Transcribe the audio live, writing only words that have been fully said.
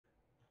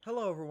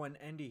Hello everyone,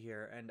 Andy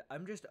here, and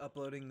I'm just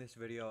uploading this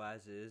video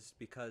as is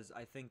because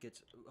I think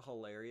it's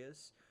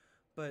hilarious.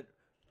 But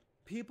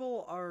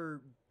people are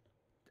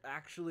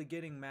actually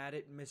getting mad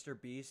at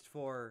MrBeast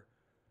for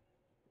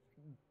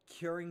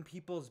curing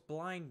people's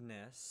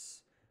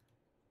blindness.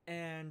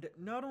 And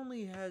not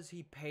only has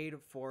he paid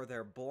for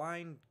their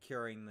blind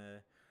curing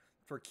the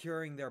for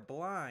curing their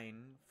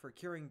blind for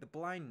curing the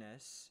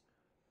blindness,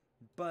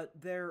 but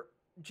they're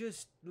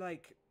just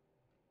like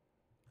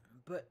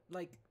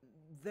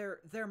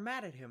they're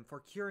mad at him for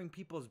curing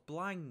people's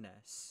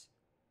blindness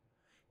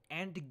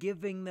and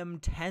giving them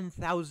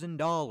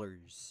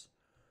 $10,000,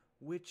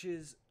 which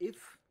is,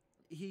 if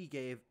he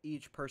gave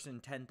each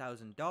person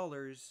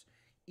 $10,000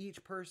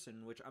 each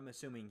person, which I'm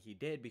assuming he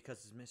did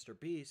because it's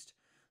MrBeast,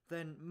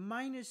 then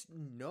minus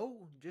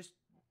just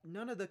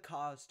none of the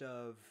cost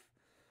of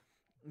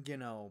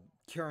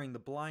curing the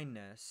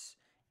blindness.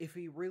 If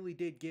he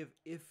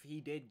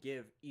did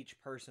give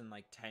each person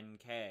like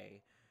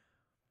 10K,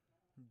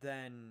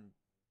 then,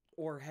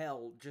 or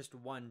hell, just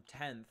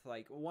 1/10.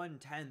 Like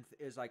 1/10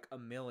 is like a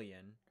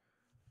million.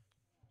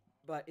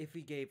 But if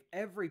he gave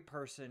every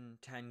person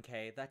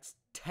 10K, that's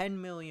 $10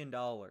 million.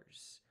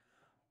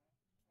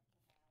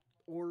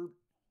 Or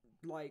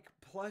like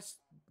plus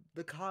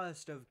the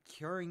cost of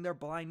curing their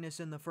blindness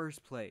in the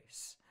first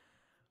place.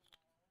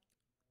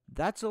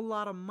 That's a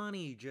lot of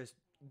money just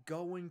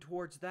going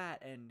towards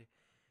that, and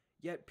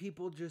yet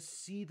people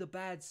just see the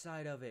bad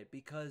side of it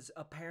because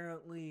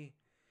apparently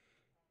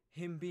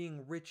him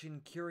being rich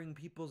and curing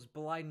people's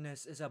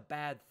blindness is a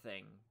bad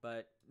thing.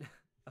 But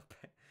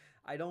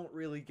I don't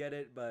really get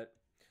it, but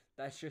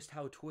that's just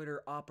how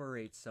Twitter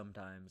operates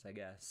sometimes, I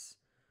guess.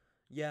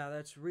 Yeah,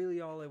 that's really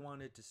all I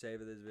wanted to say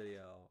for this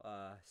video.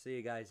 See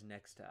you guys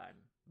next time.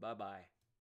 Bye-bye.